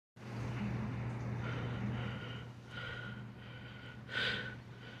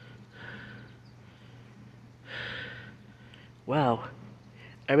Wow,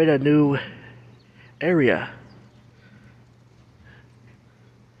 I'm in a new area.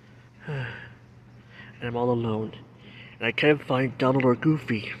 And I'm all alone. And I can't find Donald or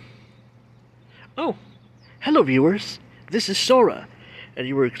Goofy. Oh, hello viewers. This is Sora. And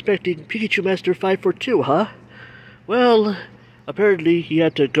you were expecting Pikachu Master 542, huh? Well, apparently he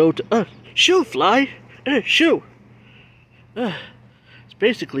had to go to... shoo, fly! Shoo! It's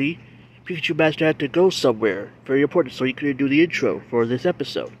basically, Pikachu Master had to go somewhere very important, so he couldn't do the intro for this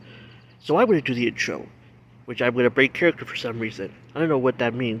episode. So I'm going to do the intro, which I'm going to break character for some reason. I don't know what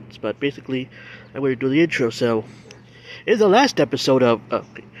that means, but basically, I'm going to do the intro. So, in the last episode of...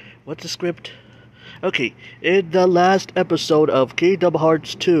 what's the script? Okay, in the last episode of Kingdom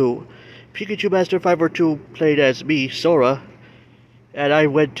Hearts 2, Pikachu Master 542 played as me, Sora, and I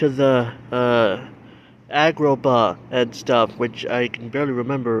went to the, Agrabah and stuff, which I can barely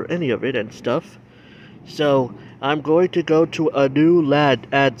remember any of it and stuff. So, I'm going to go to a new land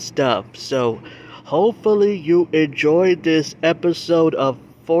and stuff. So, hopefully you enjoyed this episode of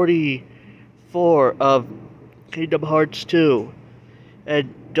 44 of Kingdom Hearts 2.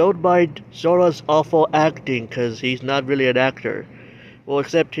 And don't mind Sora's awful acting, because he's not really an actor. Well,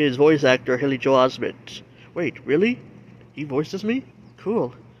 except his voice actor, Haley Joel Osment. Wait, really? He voices me?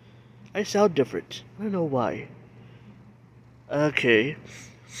 Cool. I sound different. I don't know why. Okay.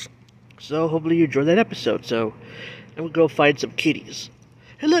 So, hopefully you enjoyed that episode. So, I'm gonna go find some kitties.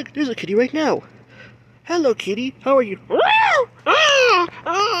 Hey look, there's a kitty right now. Hello kitty, how are you?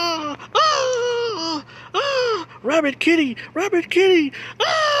 Rabbit kitty! Rabbit kitty!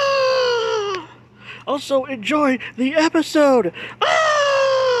 Also, enjoy the episode!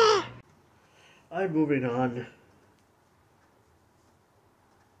 I'm moving on.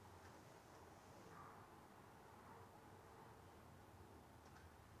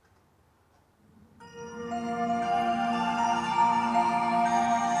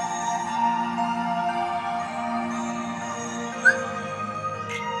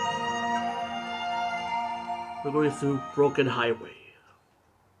 We're going through Broken Highway.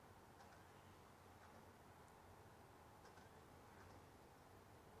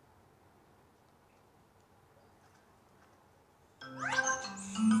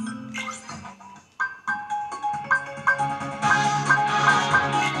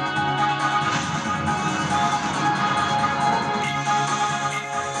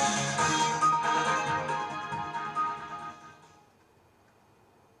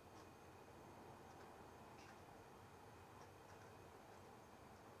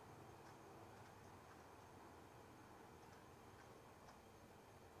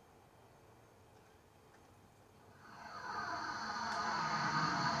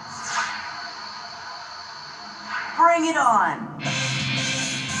 Bring it on!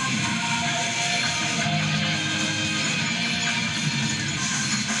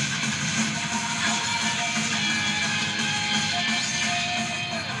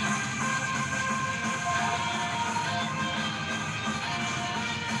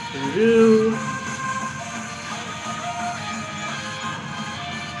 Hello.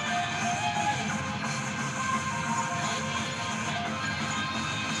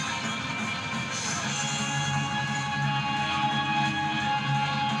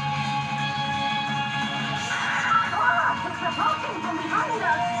 Approaching from behind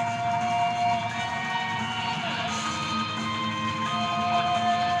us!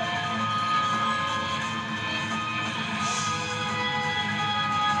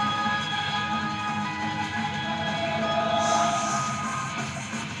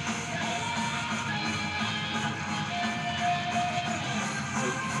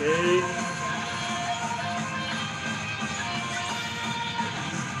 Okay.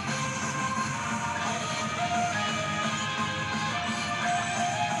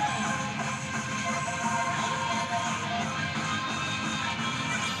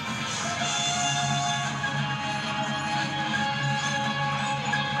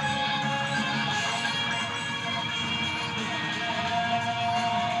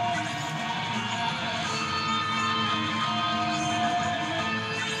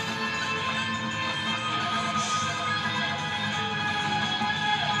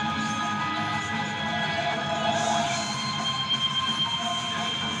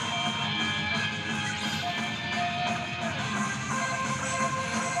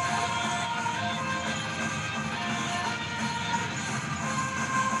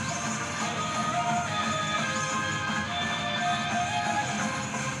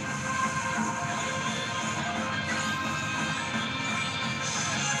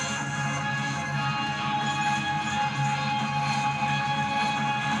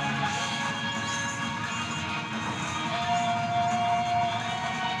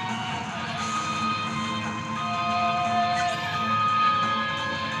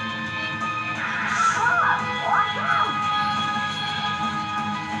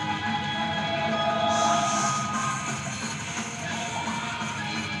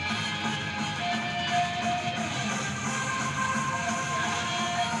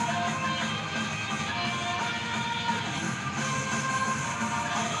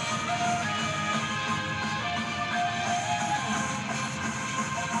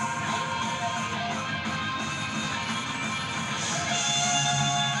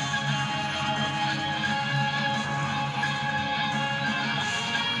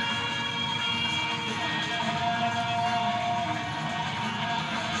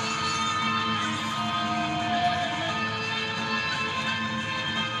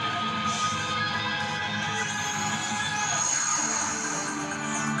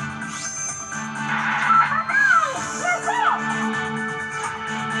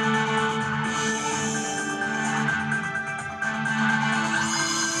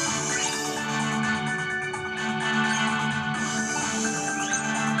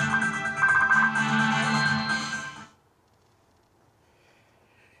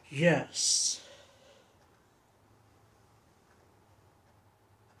 Yes.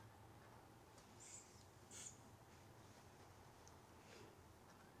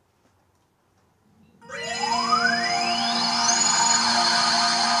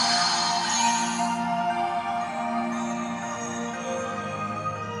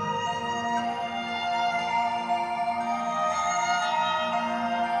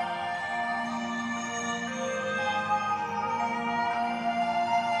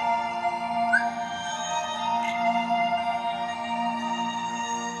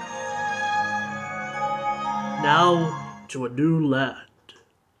 Now to a new land,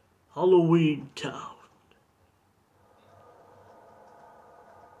 Halloween Town.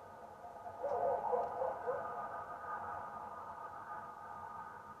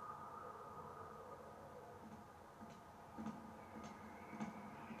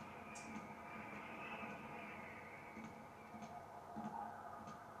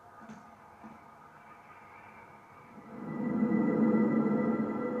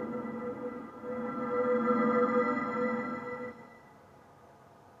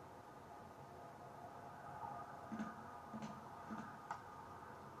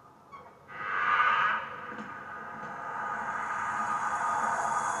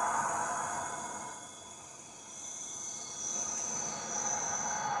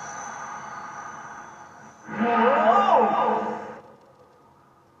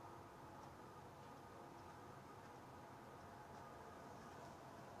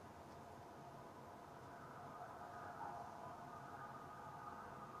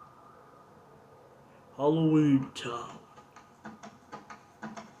 Halloween Town.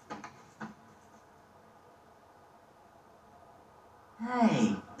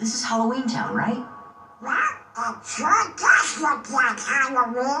 Hey, this is Halloween Town, right? What? It sure does look like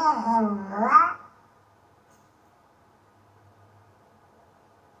Halloween.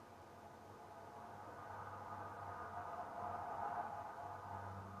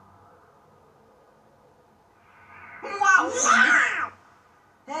 Wow!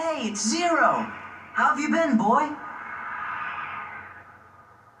 Hey, it's Zero! How have you been, boy?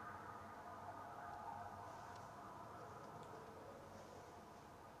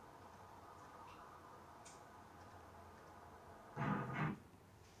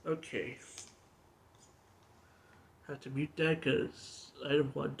 Okay. Have to mute that because I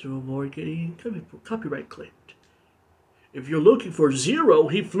don't want to avoid getting copyright claimed. If you're looking for Zero,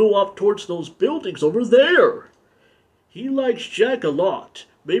 he flew off towards those buildings over there. He likes Jack a lot.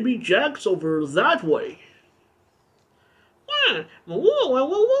 Maybe Jack's over that way.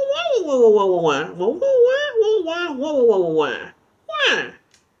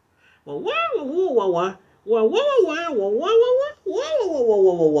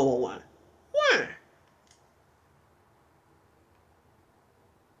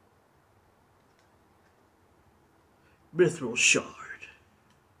 Mithril Shard.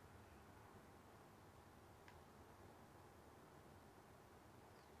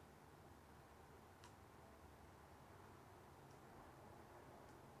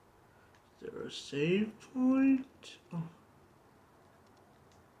 Is there a save point? Oh.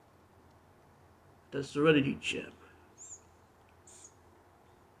 That's the Serenity Gem.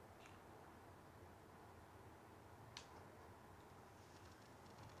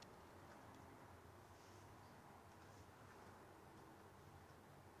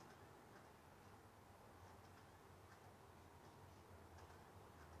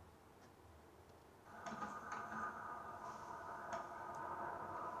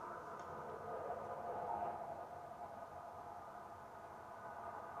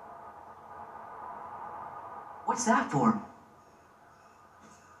 What's that for?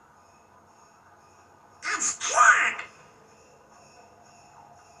 That's Jack!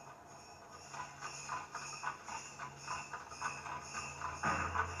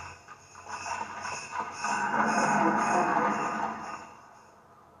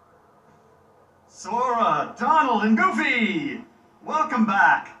 Sora, Donald, and Goofy! Welcome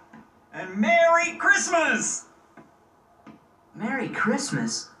back! And Merry Christmas! Merry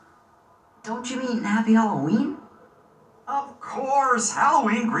Christmas? Don't you mean Happy Halloween? Of course!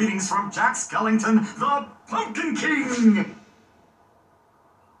 Halloween greetings from Jack Skellington, the Pumpkin King!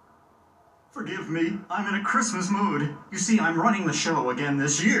 Forgive me, I'm in a Christmas mood. You see, I'm running the show again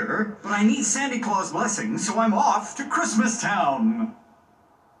this year, but I need Santa Claus' blessing, so I'm off to Christmas Town.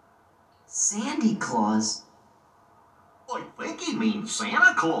 Sandy Claus? I think he means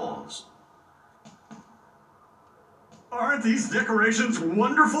Santa Claus. Aren't these decorations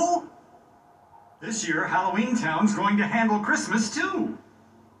wonderful? This year, Halloween Town's going to handle Christmas too.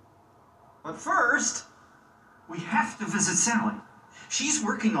 But first, we have to visit Sally. She's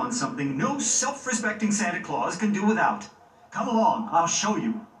working on something no self-respecting Santa Claus can do without. Come along, I'll show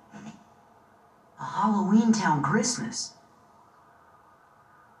you. A Halloween Town Christmas.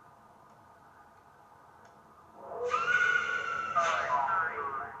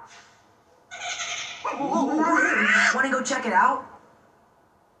 Want to go check it out?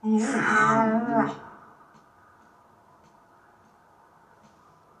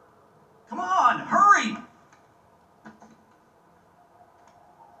 Come on, hurry!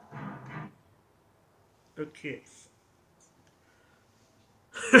 Okay.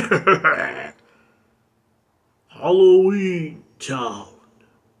 Halloween Town.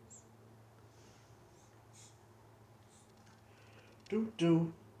 Do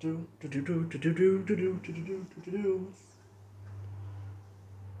do do do do do do do do do do do do do do.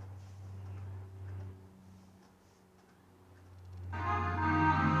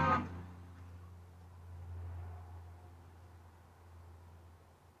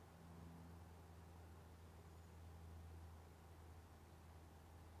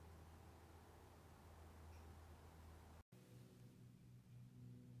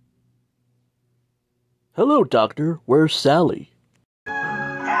 Hello, Doctor. Where's Sally?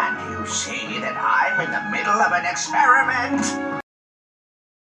 Can't you see that I'm in the middle of an experiment?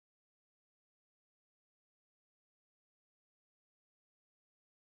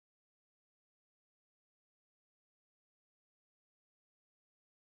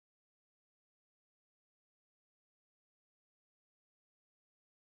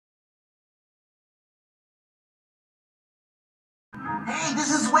 Hey, this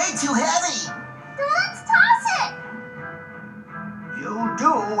is way too heavy. Let's toss it. You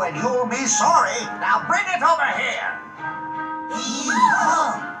do, and you'll be sorry. Now bring it over here.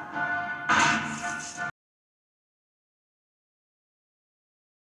 Yeehaw!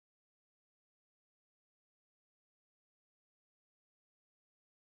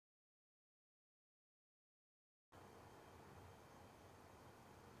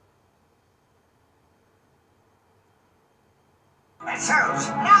 It shows.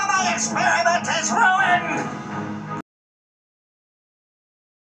 Now my experiment is ruined.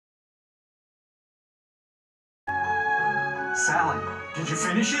 Sally, did you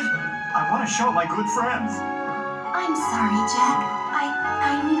finish it? I want to show my good friends. I'm sorry, Jack.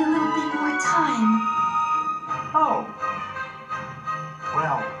 I need a little bit more time. Oh.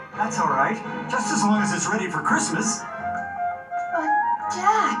 Well, that's all right. Just as long as it's ready for Christmas. But,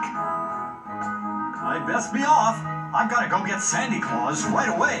 Jack, I'd best be off. I've got to go get Sandy Claus right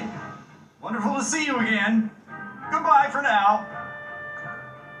away. Wonderful to see you again. Goodbye for now.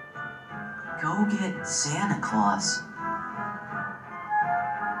 Go get Santa Claus.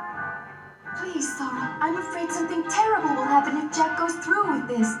 please, Sora. I'm afraid something terrible will happen if Jack goes through with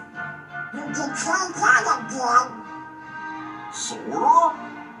this. You can try that again. Sora?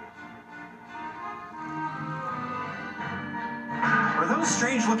 Are those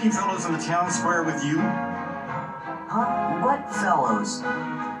strange-looking fellows in the town square with you? Huh? What fellows?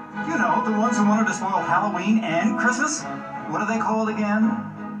 You know, the ones who wanted to spoil Halloween and Christmas? What are they called again?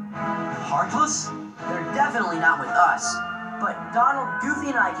 Heartless? They're definitely not with us. But Donald, Goofy,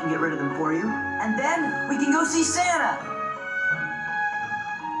 and I can get rid of them for you. And then we can go see Santa.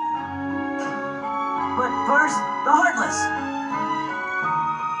 But first, the Heartless.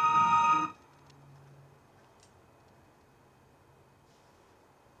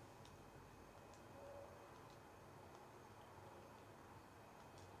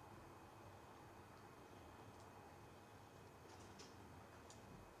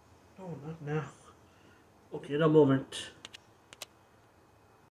 No, not now. Okay, in a moment.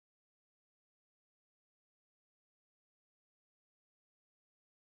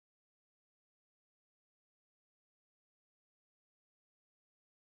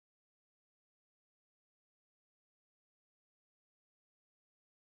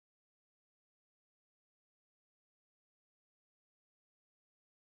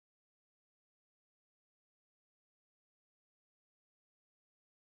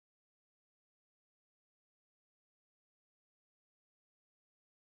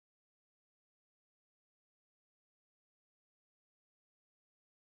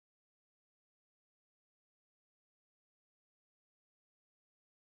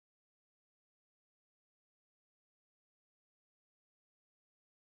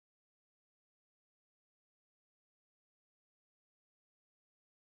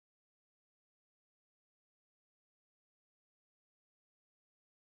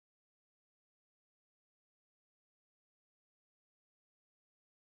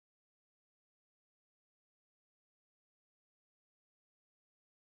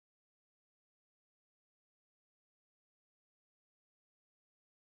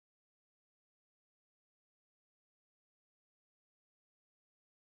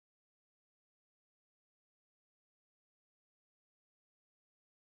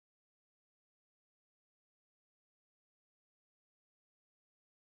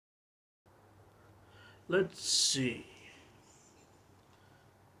 Let's see.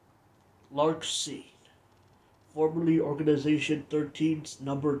 Larkseed, formerly Organization 13's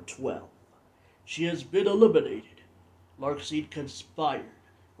number 12. She has been eliminated. Larkseed conspired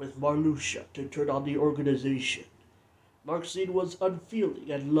with Marluxia to turn on the organization. Larkseed was unfeeling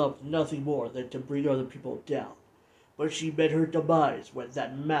and loved nothing more than to bring other people down. But she met her demise when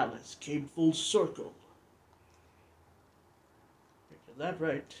that malice came full circle. Is that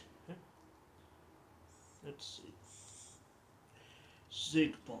right? Let's see.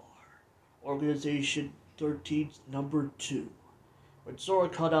 Zigbar, Organization 13's number 2. When Sora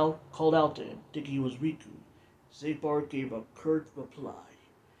called out to him, thinking he was Riku, Zigbar gave a curt reply.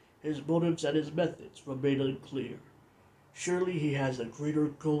 His motives and his methods remain unclear. Surely he has a greater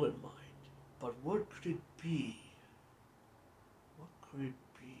goal in mind. But what could it be? What could it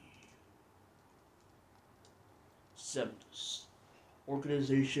be? Xemnas,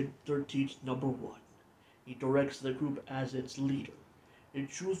 Organization 13's number 1. He directs the group as its leader. In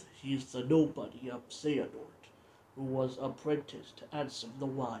truth, he is the nobody of Xehanort, who was apprenticed to Ansem the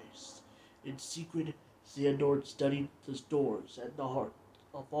Wise. In secret, Xehanort studied the doors and the heart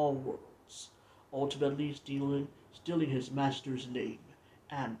of all worlds, ultimately stealing his master's name,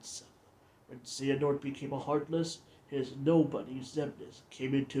 Ansem. When Xehanort became a Heartless, his nobody Xemnas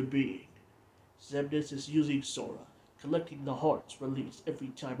came into being. Xemnas is using Sora, collecting the hearts released every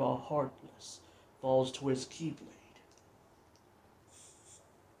time a Heartless falls to his Keyblade.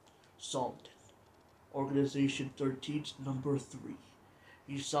 Skellington, Organization 13's number 3.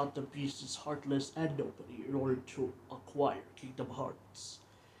 He sought the beasts Heartless and Nobody in order to acquire Kingdom Hearts.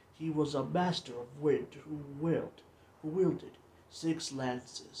 He was a master of wind who wielded 6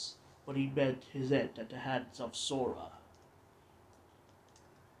 lances, but he met his end at the hands of Sora.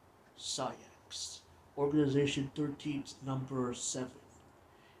 Sayax, Organization 13's number 7.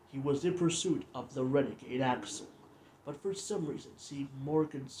 He was in pursuit of the renegade Axel, but for some reason seemed more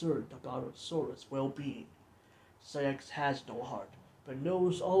concerned about Sora's well-being. Sayax has no heart, but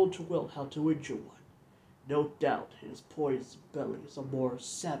knows all too well how to injure one. No doubt his poisoned belly is a more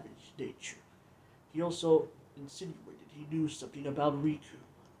savage nature. He also insinuated he knew something about Riku.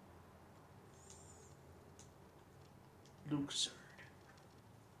 Luxord,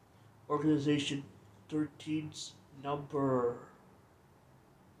 Organization 13's number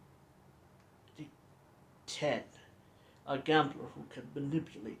 10. A gambler who can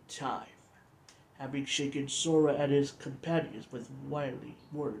manipulate time, having shaken Sora and his companions with wily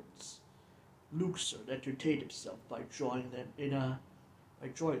words. Luxord entertained himself by drawing them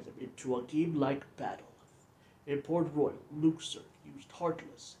into a game-like battle. In Port Royal, Luxord used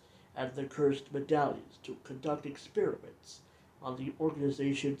Heartless and the cursed medallions to conduct experiments on the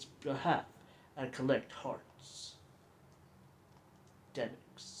organization's behalf and collect hearts.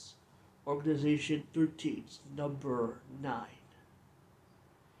 Demix, Organization 13's number 9.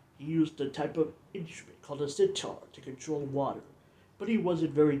 He used a type of instrument called a sitar to control water, but he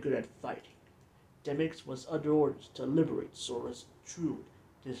wasn't very good at fighting. Demix was under orders to liberate Sora's true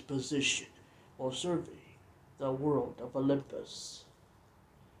disposition while surveying the world of Olympus.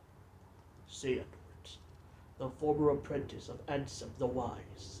 Xehanort, the former apprentice of Ansem the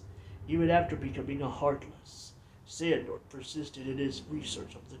Wise. Even after becoming a Heartless, Xehanort persisted in his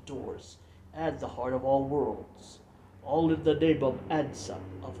research of the doors and the heart of all worlds, all in the name of Ansem,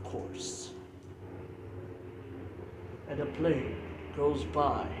 of course. And a plane goes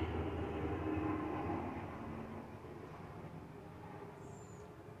by.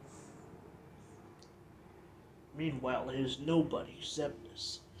 Meanwhile, his nobody,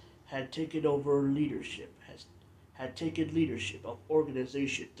 Xemnas, had taken leadership of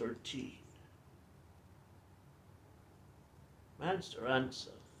Organization 13. Master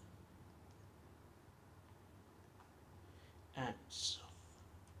Ansem.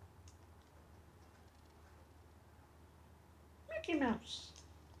 Mickey Mouse.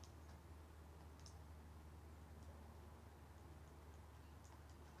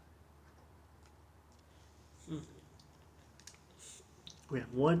 We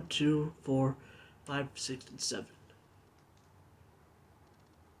have 1, 2, 4, 5, 6, and 7.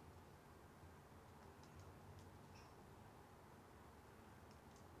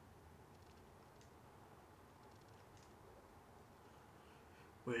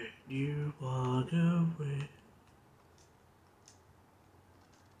 When you walk away.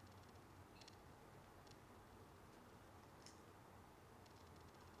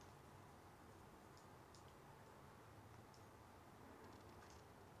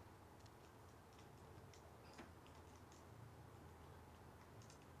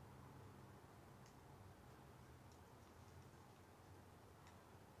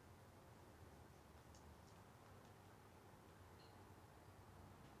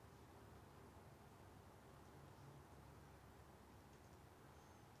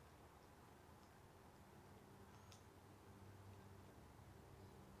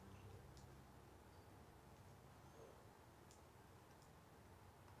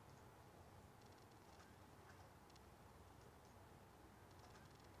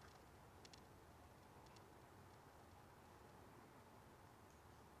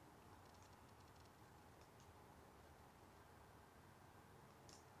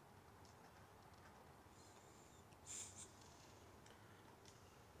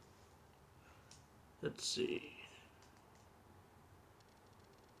 Let's see.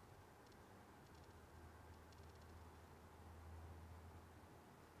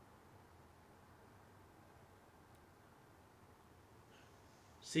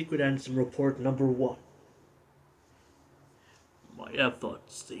 Secret Answer Report number 1. My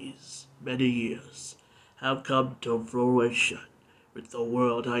efforts these many years have come to fruition, with the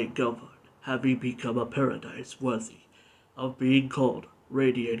world I govern having become a paradise worthy of being called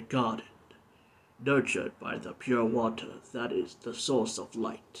Radiant Garden, nurtured by the pure water that is the source of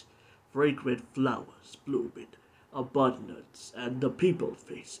light, fragrant flowers bloom in abundance, and the people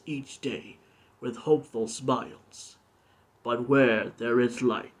face each day with hopeful smiles. But where there is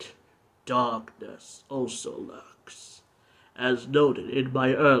light, darkness also lurks. As noted in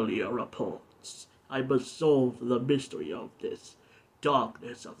my earlier reports, I must solve the mystery of this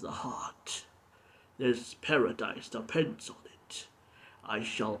darkness of the heart. This paradise depends on it. I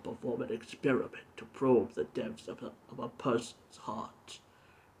shall perform an experiment to probe the depths of a person's heart.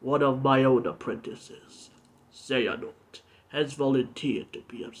 One of my own apprentices, Xehanort, has volunteered to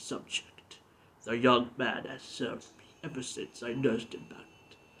be a subject. The young man has served me ever since I nursed him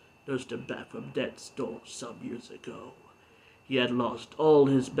back from death's door some years ago. He had lost all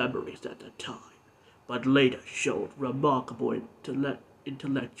his memories at the time, but later showed remarkable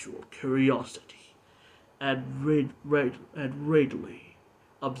intellectual curiosity, and readily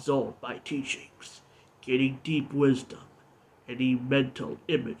absorbed my teachings, gaining deep wisdom. Any mental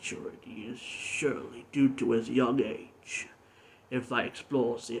immaturity is surely due to his young age. If I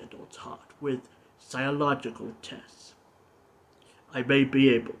explore Xehanort's heart with psychological tests, I may be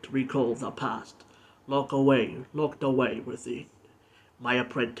able to recall the past locked away within. My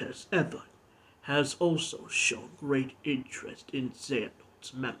apprentice, Evan, has also shown great interest in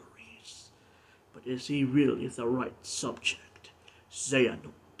Xehanort's memories. But is he really the right subject?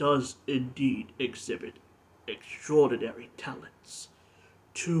 Xehanort does indeed exhibit extraordinary talents.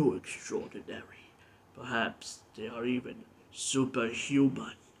 Too extraordinary. Perhaps they are even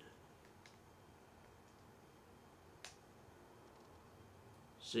superhuman.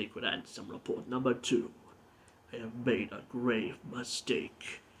 Secret Answer Report number 2. I have made a grave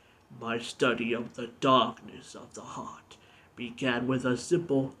mistake. My study of the darkness of the heart began with a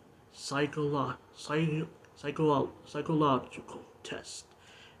simple psychological test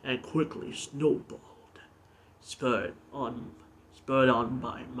and quickly snowballed, spurred on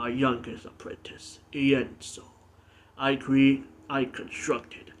by my youngest apprentice, Ienzo. I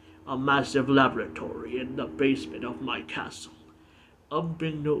constructed a massive laboratory in the basement of my castle.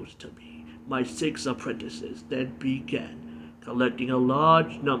 Unbeknownst to me, my 6 apprentices then began collecting a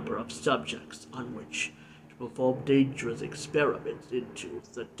large number of subjects on which to perform dangerous experiments into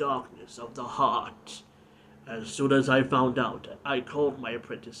the darkness of the heart. As soon as I found out, I called my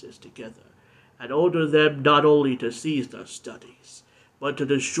apprentices together and ordered them not only to cease their studies, but to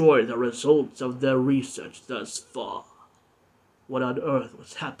destroy the results of their research thus far. What on earth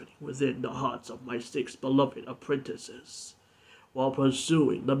was happening within the hearts of my 6 beloved apprentices? While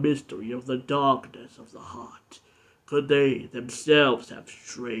pursuing the mystery of the darkness of the heart, could they themselves have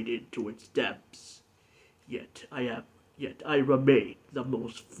strayed into its depths? Yet I remain the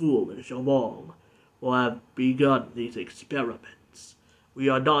most foolish of all, who have begun these experiments. We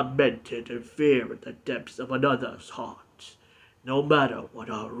are not meant to interfere in the depths of another's heart, no matter what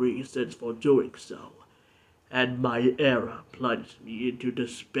our reasons for doing so, and my error plunged me into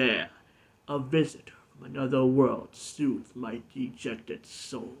despair. A visitor from another world soothed my dejected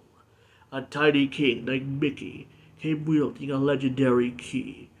soul. A tiny king named Mickey came wielding a legendary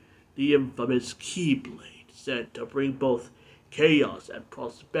key, the infamous Keyblade, said to bring both chaos and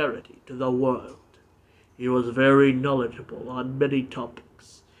prosperity to the world. He was very knowledgeable on many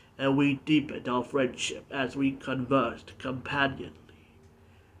topics, and we deepened our friendship as we conversed companionably.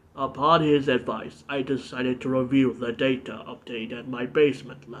 Upon his advice, I decided to review the data obtained at my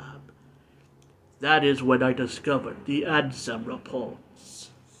basement lab. That is when I discovered the Ansem reports.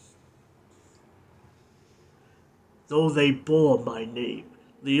 Though they bore my name,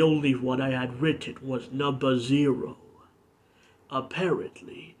 the only one I had written was number 0.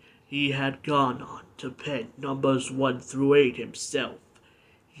 Apparently, he had gone on to pen numbers 1 through 8 himself.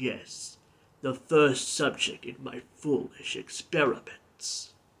 Yes, the first subject in my foolish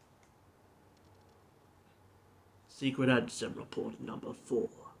experiments. Secret Ansem Report number 4.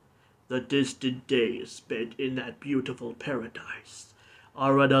 The distant days spent in that beautiful paradise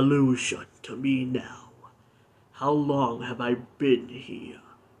are an illusion to me now. How long have I been here,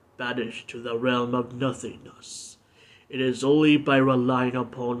 banished to the realm of nothingness? It is only by relying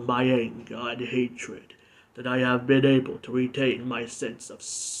upon my anger and hatred that I have been able to retain my sense of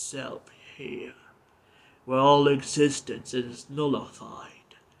self here. where all existence is nullified.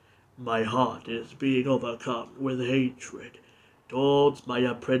 My heart is being overcome with hatred towards my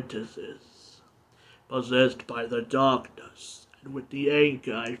apprentices, possessed by the darkness, and with the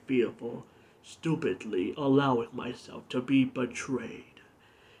anger I feel for stupidly allowing myself to be betrayed.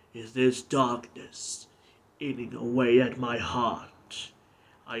 Is this darkness eating away at my heart?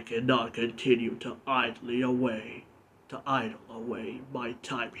 I cannot continue to idle away my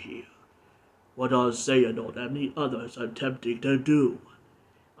time here. What are Xehanort and the others attempting to do?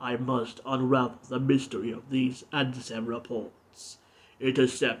 I must unravel the mystery of these Ansem reports,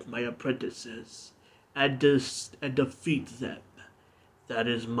 intercept my apprentices, and defeat them. That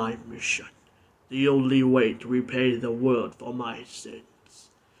is my mission, the only way to repay the world for my sins.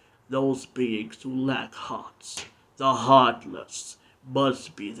 Those beings who lack hearts, the heartless,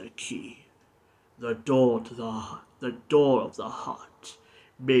 must be the key. The door of the heart,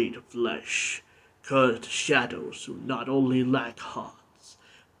 made flesh, cursed shadows who not only lack hearts,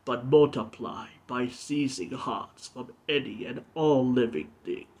 but multiply by seizing hearts from any and all living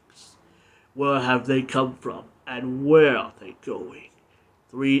things. Where have they come from, and where are they going?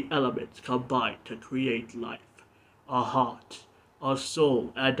 Three elements combine to create life: a heart, a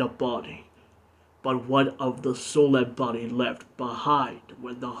soul, and a body. But what of the soul and body left behind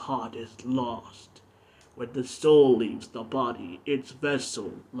when the heart is lost? When the soul leaves the body, its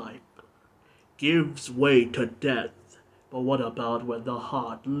vessel life gives way to death. But what about when the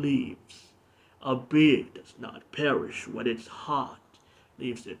heart leaves? A being does not perish when its heart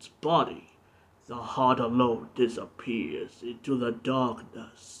leaves its body. The heart alone disappears into the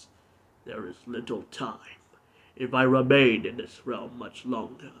darkness. There is little time. If I remain in this realm much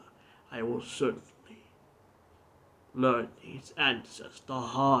longer, I will certainly learn these answers the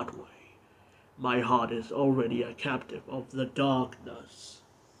hard way. My heart is already a captive of the darkness.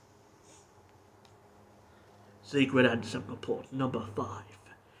 Secret Ansem Report number 5.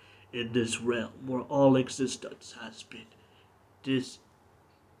 In this realm where all existence has been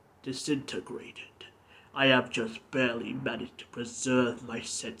disintegrated, I have just barely managed to preserve my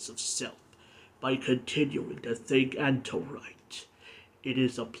sense of self by continuing to think and to write. It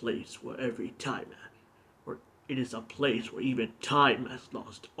is a place where even time has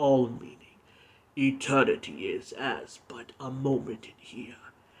lost all meaning. Eternity is as but a moment in here.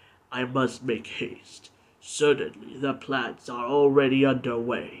 I must make haste. Certainly the plans are already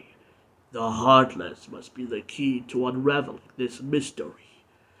underway. The Heartless must be the key to unraveling this mystery.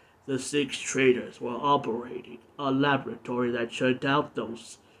 The 6 traders were operating a laboratory that churned out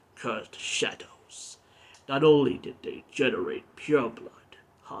those cursed shadows. Not only did they generate pure blood,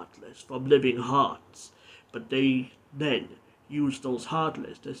 Heartless, from living hearts, but they then used those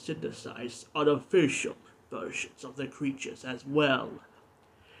Heartless to synthesize artificial versions of the creatures as well.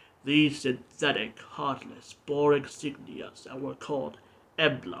 These synthetic Heartless bore insignias that were called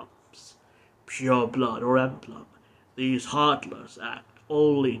emblems. Pure blood or emblem, these Heartless act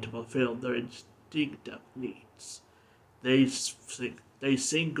only to fulfill their instinctive needs. They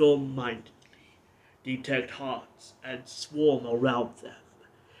single-mindedly detect hearts and swarm around them.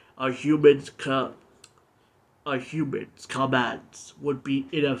 A human's commands would be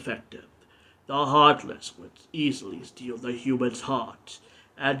ineffective. The Heartless would easily steal the human's heart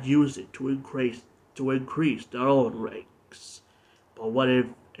and use it to increase their own ranks. But what if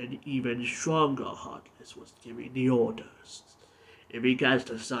an even stronger Heartless was giving the orders? If he cast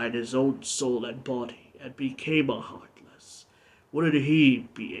aside his own soul and body and became a Heartless, wouldn't he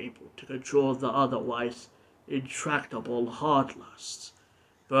be able to control the otherwise intractable Heartless?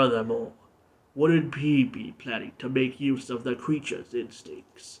 Furthermore, wouldn't he be planning to make use of the creature's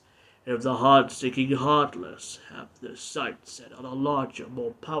instincts? If the heart-seeking Heartless have their sights set on a larger,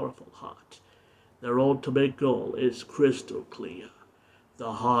 more powerful heart, their ultimate goal is crystal clear.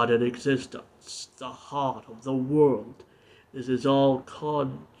 The heart in existence, the heart of the world. This is all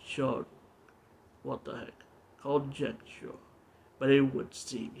conjecture. But it would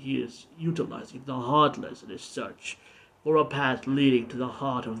seem he is utilizing the Heartless in his search for a path leading to the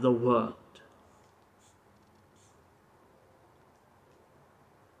heart of the world.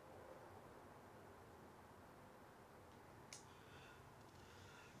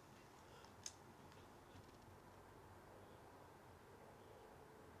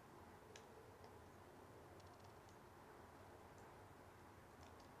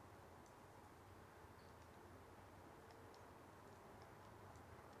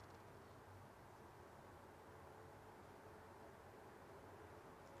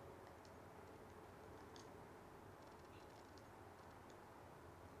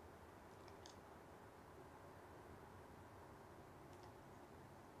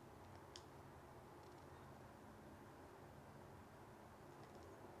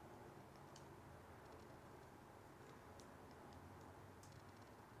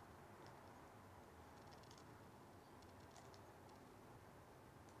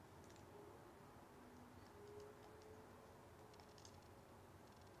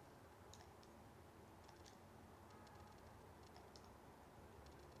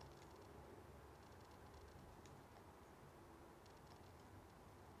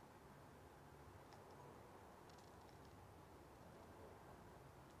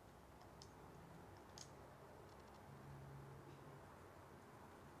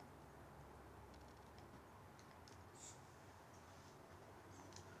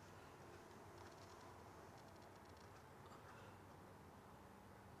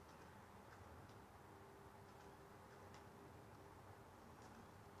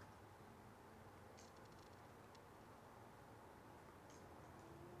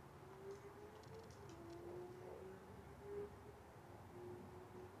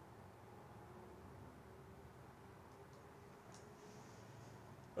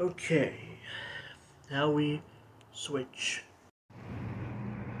 Okay. Now we switch.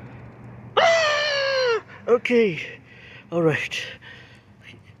 Ah! Okay. Alright.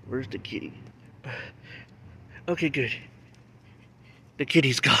 Where's the kitty? Okay, good. The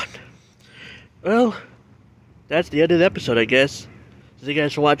kitty's gone. Well, that's the end of the episode, I guess. Thank you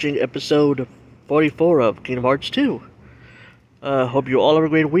guys for watching episode 44 of Kingdom Hearts 2. Hope you all have a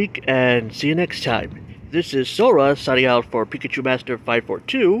great week, and see you next time. This is Sora signing out for Pikachu Master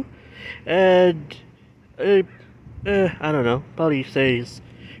 542, and I don't know, probably says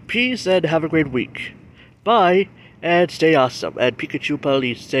peace and have a great week. Bye, and stay awesome. And Pikachu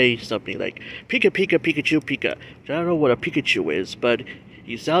probably say something like Pika Pika Pikachu Pika. I don't know what a Pikachu is, but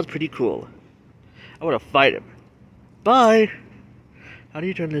he sounds pretty cool. I want to fight him. Bye. How do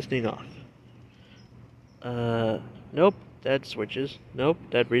you turn this thing off? Nope. That switches. Nope.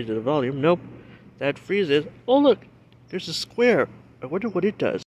 That raises the volume. Nope. That freezes. Oh look, there's a square. I wonder what it does.